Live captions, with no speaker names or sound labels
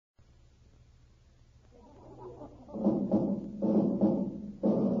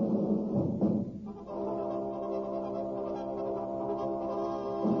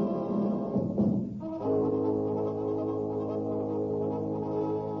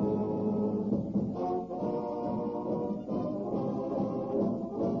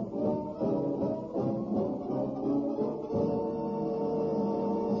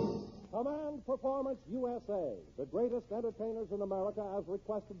Performance USA, the greatest entertainers in America as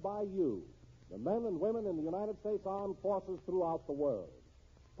requested by you, the men and women in the United States Armed Forces throughout the world.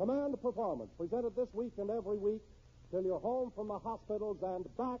 Command Performance, presented this week and every week till you're home from the hospitals and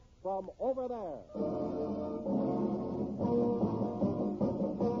back from over there.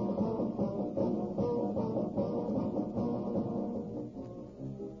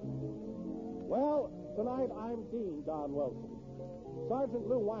 Well, tonight I'm Dean Don Wilson. Sergeant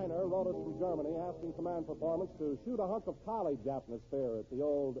Lou Weiner wrote us from Germany asking Command Performance to shoot a hunk of college atmosphere at the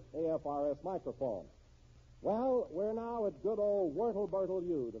old AFRS microphone. Well, we're now at good old Wurtle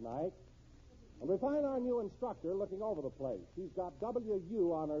U tonight. And we find our new instructor looking over the place. She's got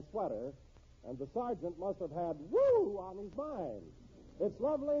WU on her sweater, and the sergeant must have had woo on his mind. It's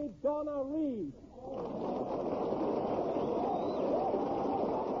lovely Donna Reed.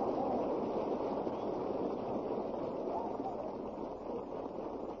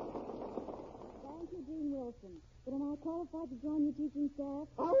 Thank you, Dean Wilson. But am I qualified to join your teaching staff?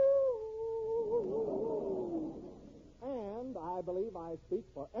 And I believe I speak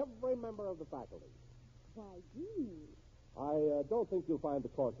for every member of the faculty. Why, Dean. I don't think you'll find the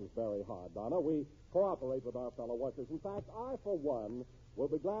courses very hard, Donna. We cooperate with our fellow workers. In fact, I, for one, will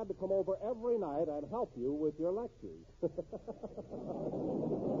be glad to come over every night and help you with your lectures.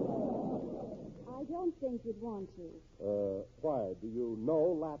 I don't think you'd want to. Why? Do you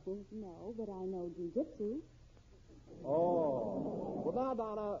know Latin? No, but I know jiu-jitsu. Oh. Well, now,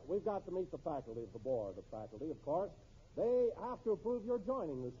 Donna, we've got to meet the faculty of the board of faculty, of course. They have to approve your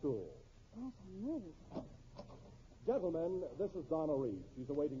joining the school. Gosh, I'm nervous. Gentlemen, this is Donna Reed. She's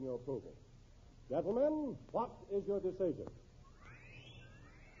awaiting your approval. Gentlemen, what is your decision?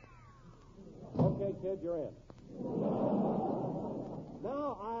 Okay, kid, you're in.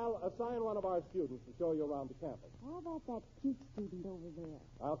 Now I'll assign one of our students to show you around the campus. How about that cute student over there?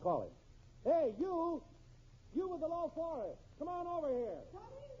 I'll call him. Hey, you! You with the low forehead. Come on over here.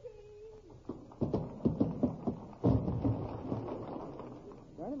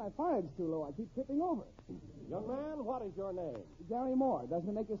 Garry, my forehead's too low. I keep tripping over it. Young man, what is your name? Garry Moore. Doesn't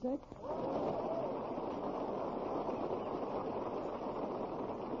it make you sick?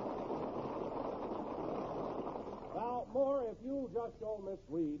 Now, Moore, if you'll just show Miss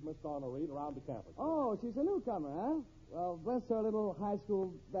Donna Reed, around the campus. Oh, she's a newcomer, huh? Well, bless her little high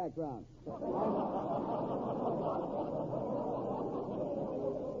school background.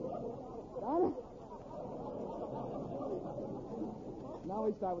 Donna? Now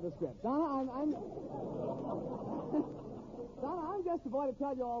we start with the script. Donna, Donna, I'm just the boy to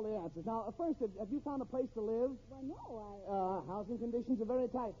tell you all the answers. Now, first, have you found a place to live? Well, no, Housing conditions are very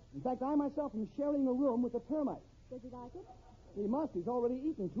tight. In fact, I myself am sharing a room with a termite. Does he like it? He must. He's already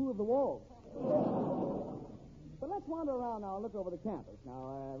eaten 2 of the walls. But let's wander around now and look over the campus.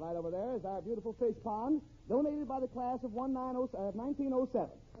 Now, right over there is our beautiful fish pond, donated by the class of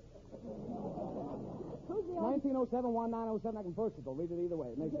 1907. Who's the 1907, 1907. I can versatile. Read it either way.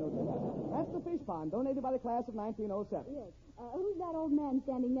 It makes no difference. That's the fish pond, donated by the class of 1907. Yes. Who's that old man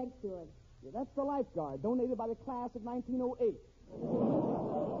standing next to it? Yeah, that's the lifeguard, donated by the class of 1908.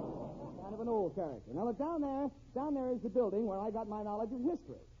 Kind of an old character. Now, look, down there is the building where I got my knowledge of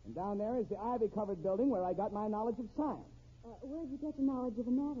history. And down there is the ivy-covered building where I got my knowledge of science. Where'd you get your knowledge of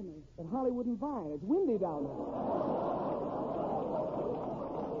anatomy? At Hollywood and Vine. It's windy down there.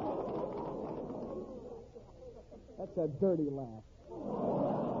 That's a dirty laugh.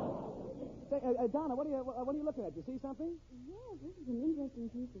 Say, Donna, what are you looking at? You see something? Yes, this is an interesting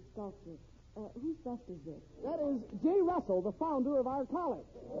piece of sculpture. Whose bust is this? That is J. Russell, the founder of our college.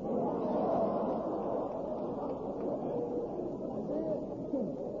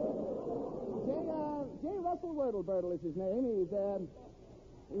 J. Russell Wurtle is his name.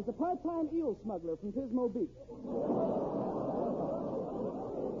 He's a part-time eel smuggler from Pismo Beach.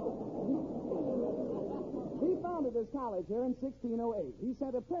 He founded this college here in 1608. He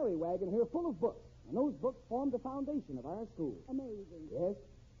sent a prairie wagon here full of books, and those books formed the foundation of our school. Amazing. Yes.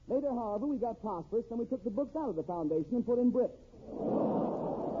 Later, however, we got prosperous, and we took the books out of the foundation and put in bricks.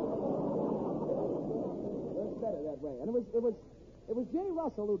 It's better that way. And it was J.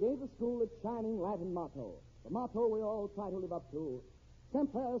 Russell who gave the school its shining Latin motto. The motto we all try to live up to.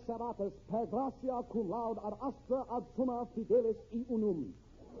 Semper seratus per gratia cum laude ad astra ad summa fidelis e unum.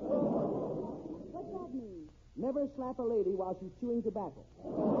 What's that mean? Never slap a lady while she's chewing tobacco.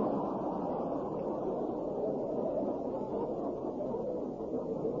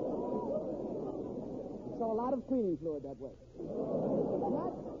 So a lot of cleaning fluid that way.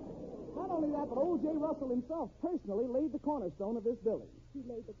 Not only that, but old J. Russell himself personally laid the cornerstone of this building. He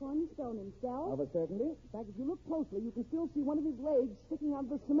laid the cornerstone himself? Of a certainty. In fact, if you look closely, you can still see one of his legs sticking out of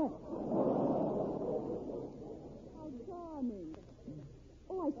the cement.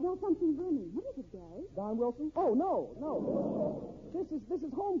 I smell something burning. What is it, Garry? Don Wilson? Oh, no. This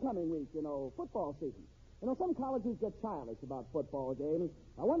is homecoming week, football season. Some colleges get childish about football games.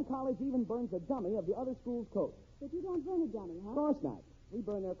 Now, one college even burns a dummy of the other school's coat. But you don't burn a dummy, huh? Of course not. We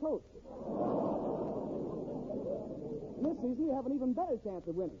burn their coats. And this season, we have an even better chance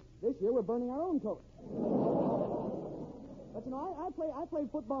of winning. This year, we're burning our own coats. But, I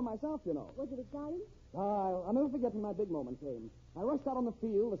played football myself, Was it exciting? I'll never forget when my big moment came. I rushed out on the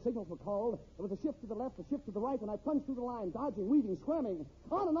field, the signals were called. There was a shift to the left, a shift to the right, and I plunged through the line, dodging, weaving, squirming.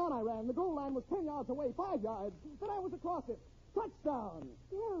 On and on I ran. The goal line was 10 yards away, 5 yards. Then I was across it. Touchdown!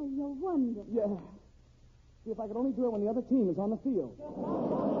 Garry, you're wonderful. Yeah. See, if I could only do it when the other team is on the field.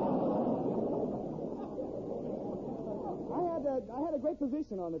 I had a great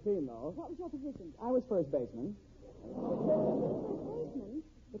position on the team, though. What was your position? I was first baseman. First baseman?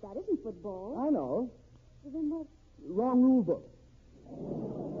 But that isn't football. I know. Well, then what? Wrong rule book.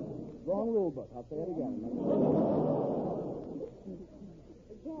 Wrong rule book. I'll say it again.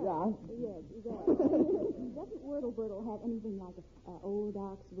 Garry. Yeah? Yes, Garry. Doesn't Wordle Birdle have anything like Old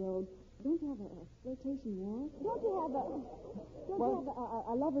Ox Road? Don't you have a flirtation wall? Don't you have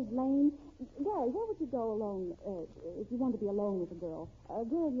a lover's lane? Garry, where would you go alone if you want to be alone with a girl? A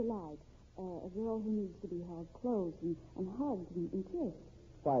girl you like. A girl who needs to be held close and hugged and kissed.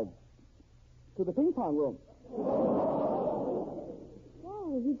 Why, to the ping pong room.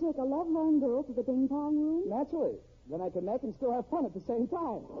 Garry, you take a lovelorn girl to the ping pong room? Naturally. Then I can make and still have fun at the same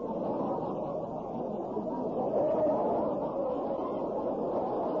time.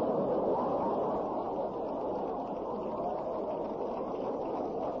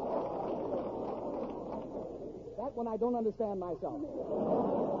 That one I don't understand myself.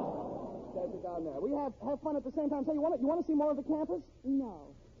 Take it down there. We have fun at the same time. Say, you want to see more of the campus?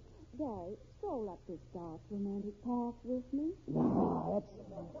 No. Garry, stroll up this dark, romantic path with me. No,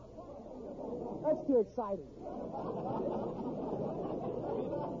 that's too exciting.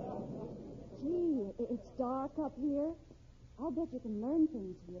 Gee, it's dark up here. I'll bet you can learn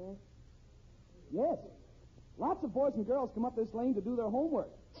things here. Yes. Lots of boys and girls come up this lane to do their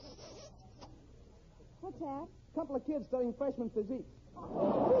homework. What's that? A couple of kids studying freshman physique.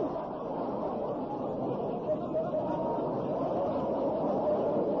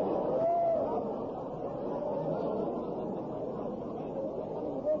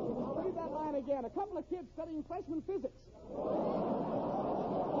 Read that line again. A couple of kids studying freshman physics.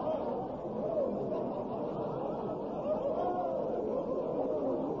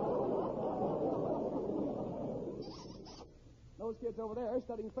 Those kids over there are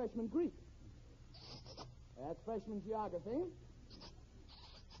studying freshman Greek. That's freshman geography.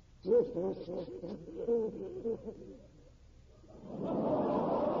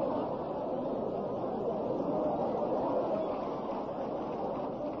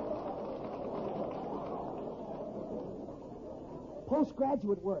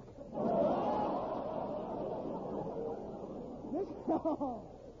 Postgraduate work.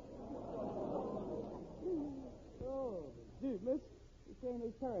 Gee, miss, you're saying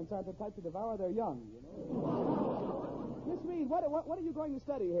these parents aren't the type to devour their young, Miss Reed, what are you going to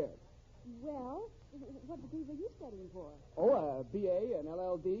study here? Well, what degree were you studying for? Oh, a BA, an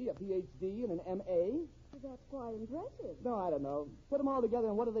LLD, a PhD, and an MA. Well, that's quite impressive. No, I don't know. Put them all together,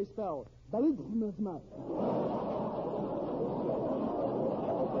 and what do they spell? Oh,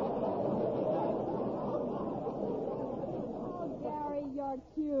 Garry, you're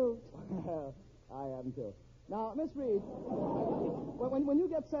cute. I am too. Now, Miss Reed, when you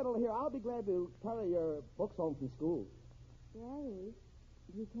get settled here, I'll be glad to carry your books home from school. Garry,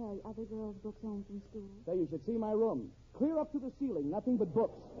 do you carry other girls' books home from school? Say, you should see my room. Clear up to the ceiling, nothing but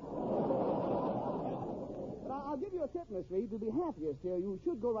books. But I'll give you a tip, Miss Reed. To be happiest here, you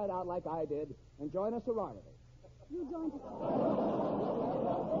should go right out like I did and join a sorority. You joined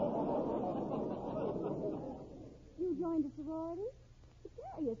a sorority? But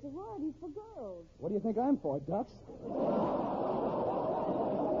Garry, a sorority's for girls. What do you think I'm for, ducks?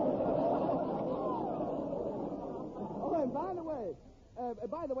 Oh, and by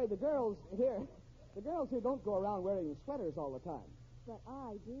the way, the girls here don't go around wearing sweaters all the time. But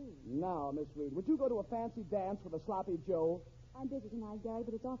I do. Now, Miss Reed, would you go to a fancy dance with a sloppy Joe? I'm busy tonight, Garry,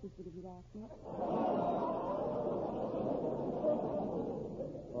 but it's awfully sweet of you to ask me.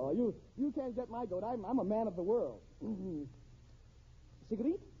 Oh, you can't get my goat. I'm a man of the world.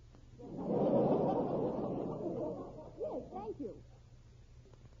 Cigarette? Yes, thank you.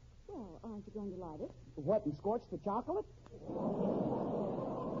 Well, aren't you going to light it? What, and scorch the chocolate?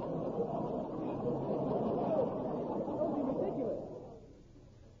 Don't be ridiculous.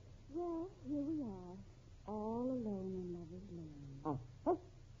 Well, here we are, all alone in Lover's Lane. Huh?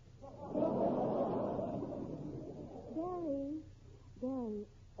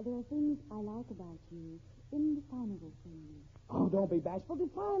 indefinable things. Oh, don't be bashful.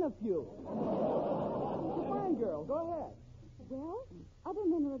 Define a few. Define, girl. Go ahead. Well, other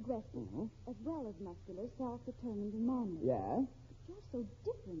men are aggressive, as well as muscular, self-determined, and manly. Yeah? But you're so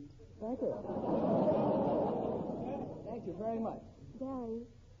different. Thank you. Thank you very much. Garry,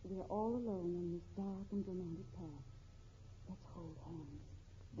 we're all alone in this dark and romantic path. Let's hold hands.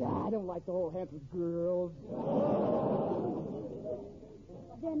 I don't like to hold hands with girls.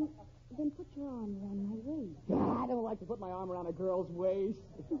 Then put your arm around my waist. I don't like to put my arm around a girl's waist.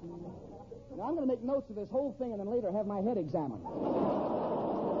 Now, I'm going to make notes of this whole thing and then later have my head examined.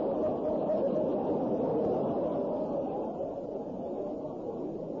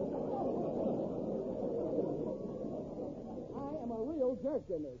 I am a real jerk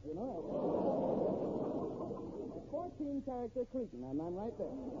in this, you know. A 14-character cretin, and I'm right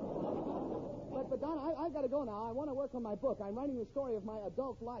there. But Donna, I've got to go now. I want to work on my book. I'm writing the story of my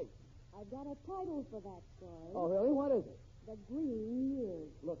adult life. I've got a title for that story. Oh, really? What is it? The Green Years.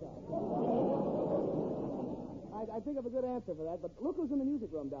 Look out. I think of a good answer for that, but look who's in the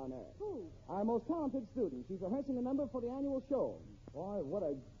music room down there. Who? Our most talented student. She's rehearsing a number for the annual show. Boy, what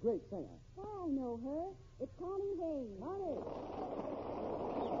a great singer. Why, I know her. It's Connie Haines. Connie!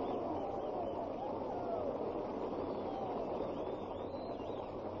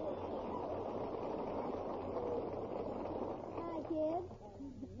 Hi, kids.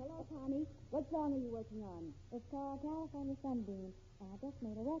 Hello, Connie. What song are you working on? It's called California Sunbeam. I just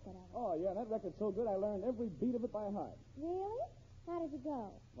made a record of it. Oh, yeah, that record's so good I learned every beat of it by heart. Really? How does it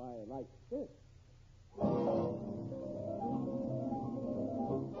go? Why, like this.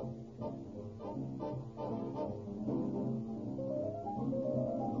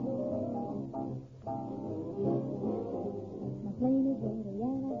 My plane is ready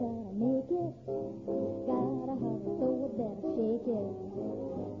and I gotta make it. Gotta hurry, so I better shake it.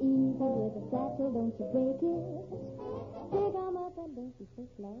 Easy with a satchel, don't you break it. Pick 'em up and don't be so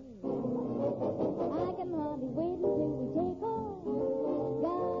slow. I can hardly wait until we take off.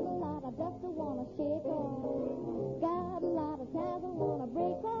 Got a lot of dust I wanna shake off. Got a lot of ties I wanna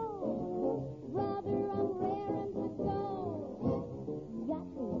break off. Brother, I'm raring to go. Got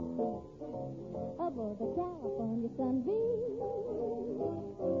me a seat aboard the California Sunbeam.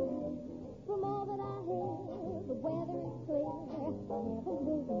 From all that I hear, the weather is clear.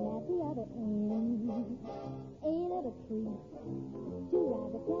 Heaven's waiting at the other end. Ain't it a treat to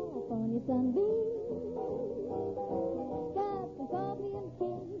ride the California Sunbeam? Got some coffee and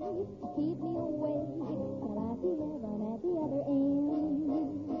cake to keep me awake till I see heaven at the other end.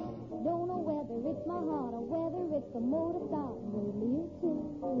 Don't know whether it's my heart or whether it's the motor starting. Riddle-you-too.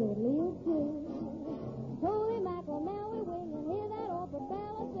 Holy mackerel, now we wing and hear that old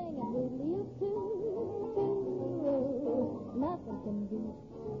propeller singing. Riddle-you-too. Nothing can beat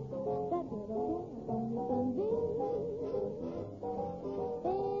that little California Sunbeam.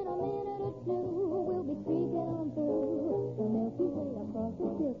 In a minute or two, we'll be creeping on through the Milky Way across the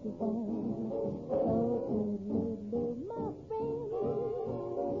silky foam. So toodle-oo, my friend,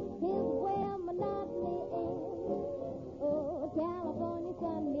 here's where monotony ends. Oh, California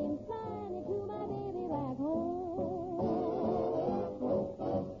Sunbeam, flying into my baby back home.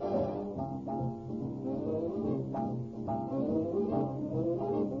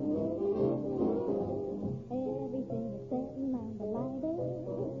 Everything is set and I'm delighted.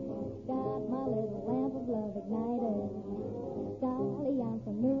 Got my little lamp of love ignited. Golly, I'm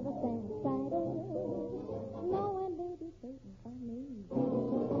so nervous and excited. Knowing baby's waiting for me.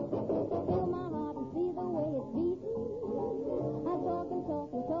 Feel my heart and see the way it's beating. I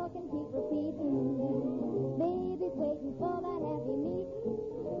talk and keep repeating. Baby's waiting for that happy meeting.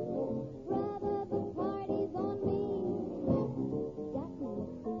 Brother, the party's on me. Got me a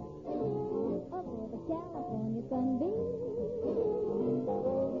seat aboard the California Sunbeam.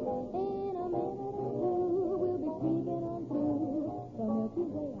 In a minute or two, we'll be creeping on through the Milky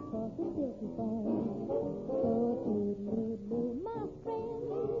Way across the silky foam. So toodle-oo, my friend,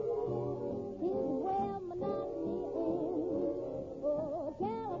 here's where monotony ends. Oh,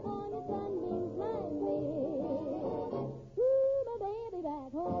 California Sunbeam, flying me to my baby back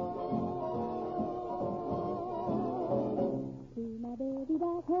home. To my baby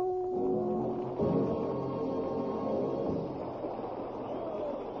back home.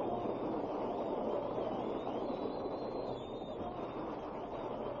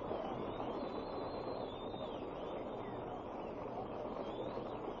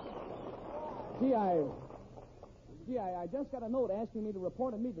 Gee, I just got a note asking me to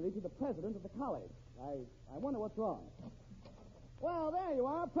report immediately to the president of the college. I wonder what's wrong. Well, there you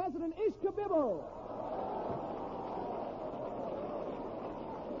are, President Ishkabibble.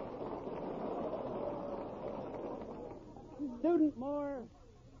 Student Moore.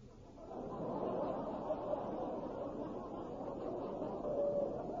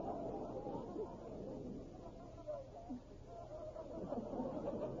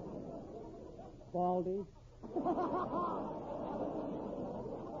 Baldy.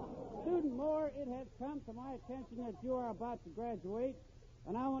 Student Moore, it has come to my attention that you are about to graduate,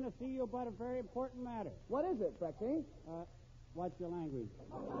 and I want to see you about a very important matter. What is it, Prexy? What's your language?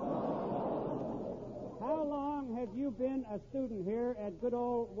 How long have you been a student here at good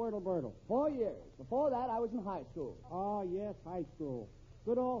old Wordle-Birdle? 4 years. Before that, I was in high school. Oh, yes, high school.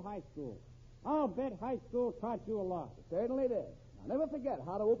 Good old high school. I'll bet high school taught you a lot. It certainly did. I'll never forget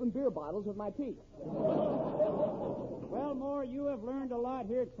how to open beer bottles with my teeth. Well, Moore, you have learned a lot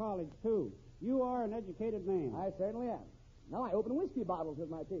here at college, too. You are an educated man. I certainly am. Now I open whiskey bottles with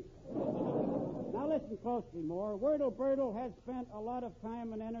my teeth. Now listen closely, Moore. Wordle-Birdle has spent a lot of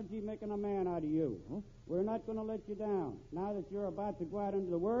time and energy making a man out of you. We're not going to let you down. Now that you're about to go out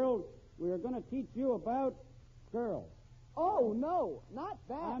into the world, we're going to teach you about girls. Oh, no, not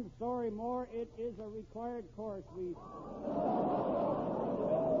that. I'm sorry, Moore. It is a required course. We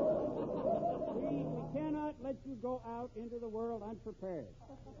cannot let you go out into the world unprepared.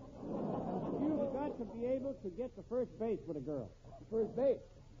 You've got to be able to get to first base with a girl. First base?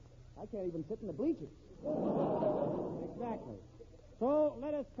 I can't even sit in the bleachers. Exactly. So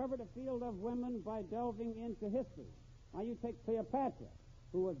let us cover the field of women by delving into history. Now you take Cleopatra,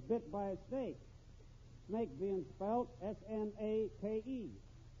 who was bit by a snake. Snake being spelled S-N-A-K-E,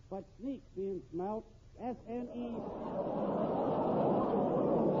 but sneak being spelled S-N-E.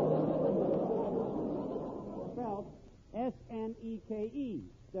 Spelled S-N-E-K-E.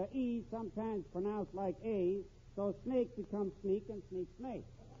 The E sometimes pronounced like A, so snake becomes sneak and sneak snake.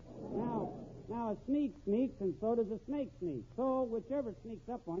 Now a sneak sneaks, and so does a snake sneak. So whichever sneaks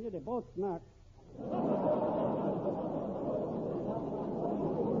up on you, they both snuck.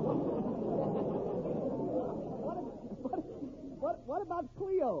 What about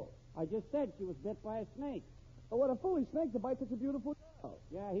Cleo? I just said she was bit by a snake. Oh, what a foolish snake to bite such a beautiful girl.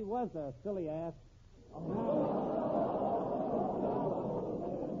 Yeah, he was a silly ass. Oh,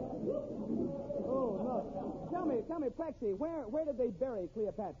 no. Tell me, Plexi, where did they bury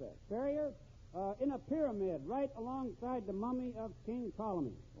Cleopatra? Bury her? In a pyramid, right alongside the mummy of King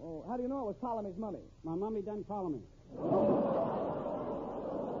Ptolemy. Oh, how do you know it was Ptolemy's mummy? My mummy done Ptolemy.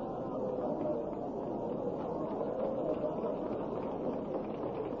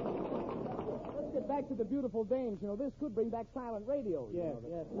 Let's get back to the beautiful dames. You know, this could bring back silent radio. Yes.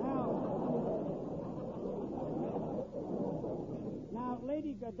 Now,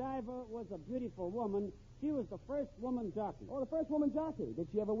 Lady Godiva was a beautiful woman. She was the first woman jockey. Oh, the first woman jockey. Did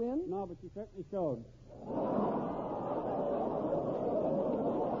she ever win? No, but she certainly showed.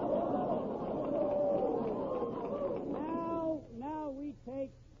 Now we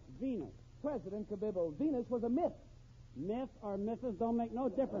take Venus. President Kabibble, Venus was a myth. Myth or Mrs. don't make no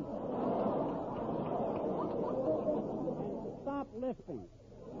difference. And stop lifting.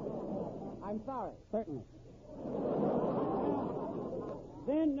 I'm sorry. Certainly.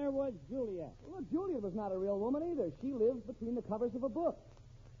 Then there was Juliet. Well, Juliet was not a real woman either. She lived between the covers of a book.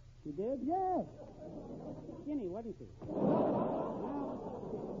 She did? Yes. Skinny, wasn't she?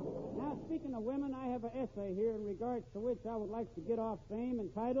 Now, speaking of women, I have an essay here in regards to which I would like to get off fame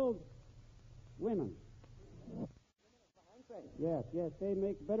entitled Women. Yes, they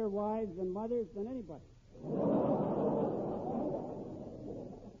make better wives and mothers than anybody.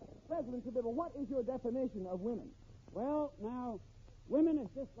 President Kabibble, what is your definition of women? Well, now, women is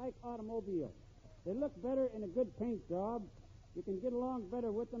just like automobiles. They look better in a good paint job. You can get along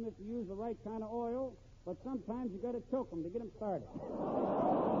better with them if you use the right kind of oil, but sometimes you got to choke them to get them started.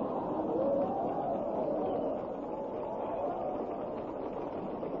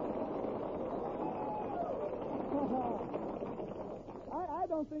 I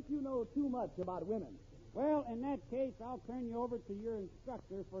don't think you know too much about women. Well, in that case, I'll turn you over to your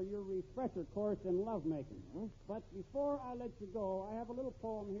instructor for your refresher course in lovemaking. But before I let you go, I have a little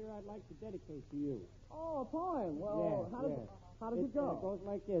poem here I'd like to dedicate to you. Oh, a poem. Well, how does it go? It goes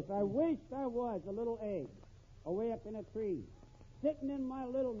like this. I wished I was a little egg, away up in a tree, sitting in my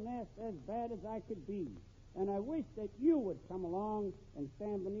little nest as bad as I could be. And I wish that you would come along and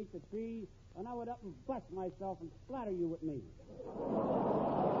stand beneath the tree, and I would up and bust myself and splatter you with me.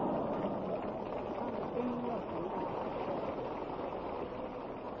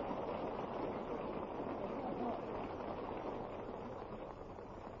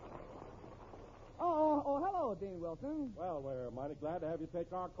 Oh, hello, Dean Wilson. Well, we're mighty glad to have you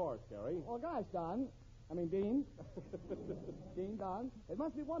take our course, Garry. Well, gosh, Don, Dean. Dean, Don. It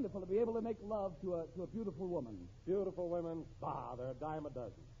must be wonderful to be able to make love to a beautiful woman. Beautiful women? Bah, they're a dime a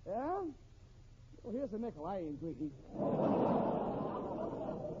dozen. Yeah? Well, here's a nickel. I ain't greedy.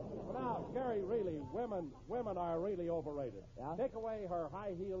 But now, Garry, really, women are really overrated. Yeah? Take away her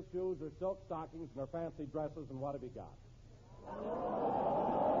high-heel shoes, her silk stockings, and her fancy dresses, and what have you got?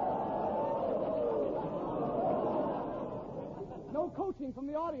 No coaching from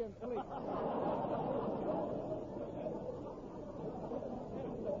the audience, please.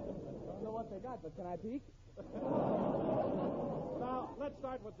 Don't know what they got, but can I peek? Now, let's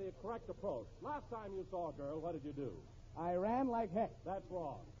start with the correct approach. Last time you saw a girl, what did you do? I ran like heck. That's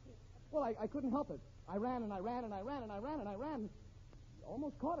wrong. Well, I couldn't help it. I ran and I ran and I ran and I ran and I ran.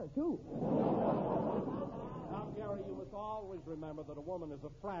 Almost caught her, too. Now, Garry, you must always remember that a woman is a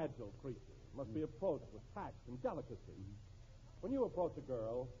fragile creature. Must be approached with tact and delicacy. When you approach a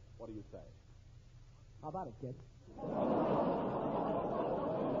girl, what do you say? How about it, kid?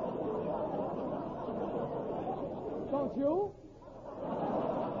 Don't you?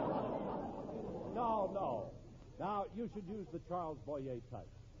 No. Now, you should use the Charles Boyer type.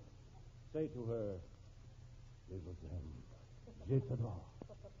 Say to her, Je vous aime, je t'adore,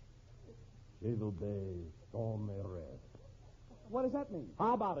 je vous baise dans mes rêves. What does that mean?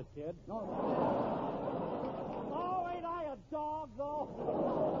 How about it, kid? No. Oh, ain't I a dog, though?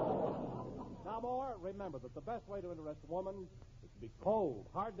 Now, more, remember that the best way to interest a woman is to be cold,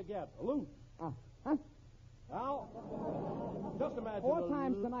 hard to get, aloof. Huh? Now, just imagine... 4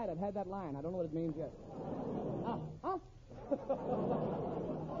 times tonight I've had that line. I don't know what it means yet.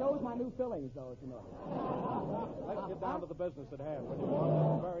 Shows my new fillings, though, if you know. Let's get down to the business at hand, would you, boy?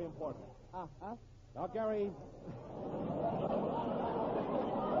 It's very important. Now, Garry...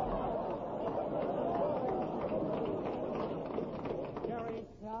 Garry,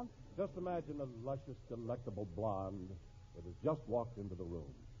 Yeah? just imagine a luscious, delectable blonde that has just walked into the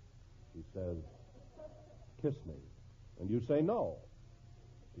room. She says, kiss me. And you say no.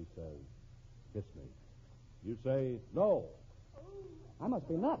 She says, kiss me. You say no. I must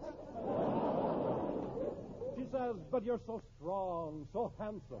be nuts. She says, but you're so strong, so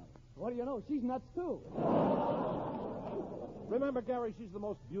handsome. What do you know? She's nuts, too. Remember, Garry, she's the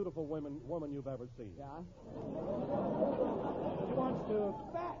most beautiful woman you've ever seen. Yeah? She wants to...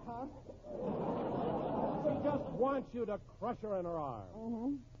 Fat, huh? She just wants you to crush her in her arms.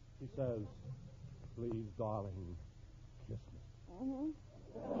 Uh-huh. She says, please, darling, kiss me. Uh-huh.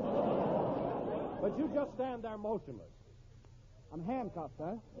 But you just stand there motionless. I'm handcuffed,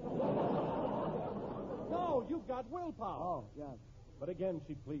 huh? No, you've got willpower. Oh, yeah. But again,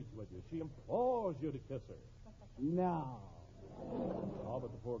 she pleads with you. She implores you to kiss her. No. Oh,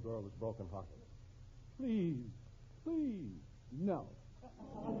 but the poor girl is broken-hearted. Please. No.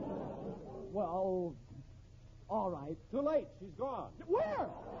 Well, all right. Too late. She's gone. Where?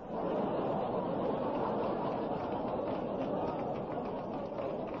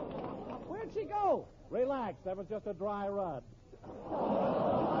 Where'd she go? Relax. That was just a dry run.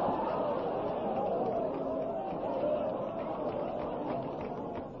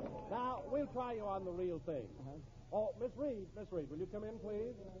 Now, we'll try you on the real thing. Oh, Miss Reed, will you come in,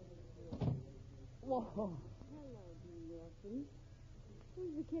 please? Whoa. Hello, Dean Wilson.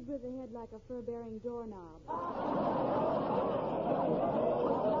 Who's the kid with a head like a fur-bearing doorknob?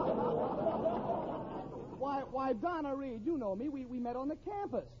 Why, Donna Reed, you know me. We met on the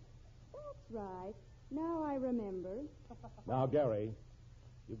campus. That's right. Now I remember. Now, Garry,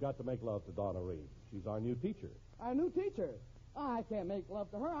 you've got to make love to Donna Reed. She's our new teacher. Our new teacher. I can't make love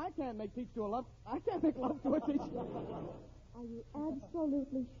to her. I can't make love to a teacher. Are you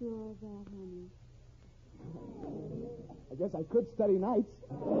absolutely sure of that, honey? I guess I could study nights.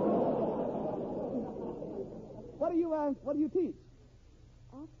 What do you teach?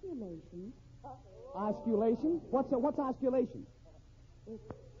 Osculation. Osculation? What's osculation? It's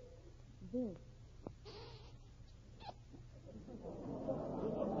this.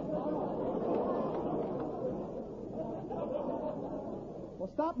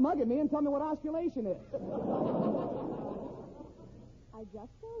 Well, stop mugging me and tell me what osculation is. I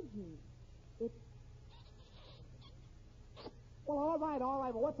just told you. It's... Well, all right,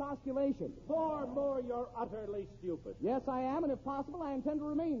 but what's osculation? More, you're utterly stupid. Yes, I am, and if possible, I intend to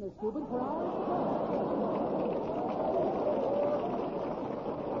remain this stupid for hours.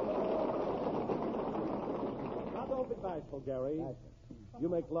 Now, don't be bashful, Garry. You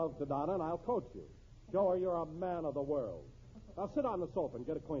make love to Donna, and I'll coach you. Show her you're a man of the world. Now, sit on the sofa and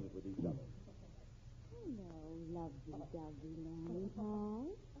get acquainted with each other. Hello, lovey-dovey Lonnie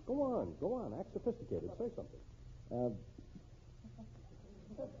Pie. Go on. Act sophisticated. Say something.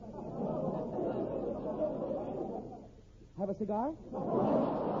 cigar?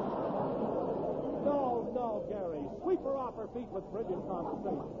 No, Garry. Sweep her off her feet with brilliant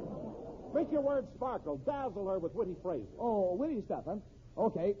conversation. Make your words sparkle. Dazzle her with witty phrases. Oh, witty stuff, huh?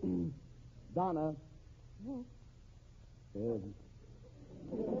 Okay. Donna. Yes.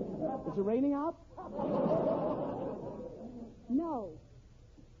 Is it raining out? No.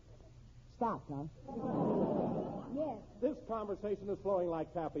 Stopped, huh? Yes. This conversation is flowing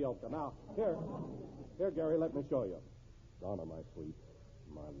like tapioca. Now, here, Garry, let me show you. Donna, my sweet,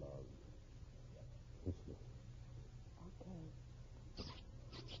 my love. Kiss me.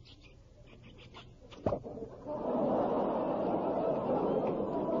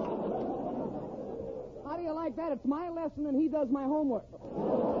 How do you like that? It's my lesson and he does my homework.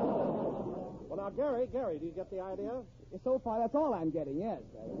 Well, now, Garry, do you get the idea? So far, that's all I'm getting, yes.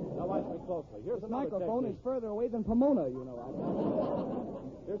 Now, watch me closely. Here's This another microphone technique. is further away than Pomona, you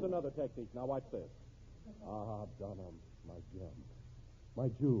know. Here's another technique. Now, watch this. Ah, Donna, my gem, my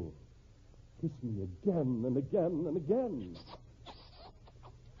jewel. Kiss me again and again and again.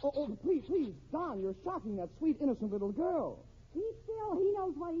 Oh, please, Don, you're shocking that sweet, innocent little girl. Be still. He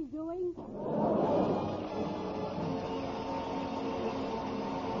knows what he's doing.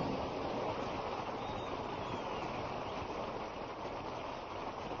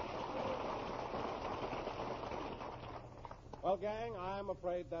 Well, gang, I'm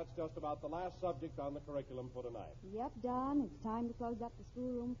afraid that's just about the last subject on the curriculum for tonight. Yep, Don. It's time to close up the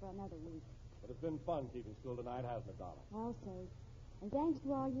schoolroom for another week. But it's been fun keeping school tonight, hasn't it, Donna? I'll say. And thanks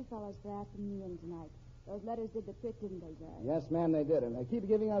to all you fellows for asking me in tonight. Those letters did the trick, didn't they, Garry? Yes, ma'am, they did. And they keep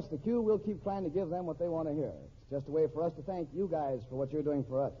giving us the cue. We'll keep trying to give them what they want to hear. It's just a way for us to thank you guys for what you're doing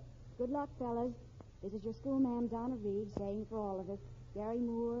for us. Good luck, fellas. This is your schoolma'am, Donna Reed, saying for all of us, Garry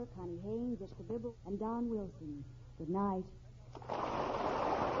Moore, Connie Haines, Ishka Bibble, and Don Wilson. Good night.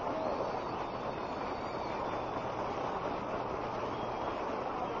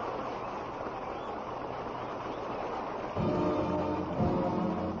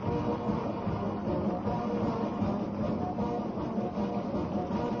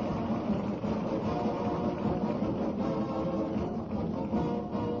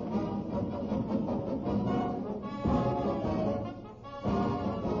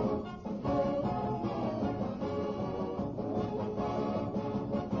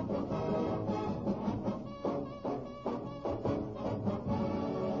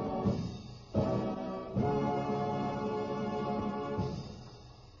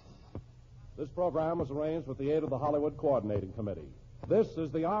 This program was arranged with the aid of the Hollywood Coordinating Committee. This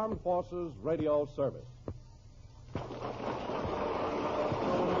is the Armed Forces Radio Service.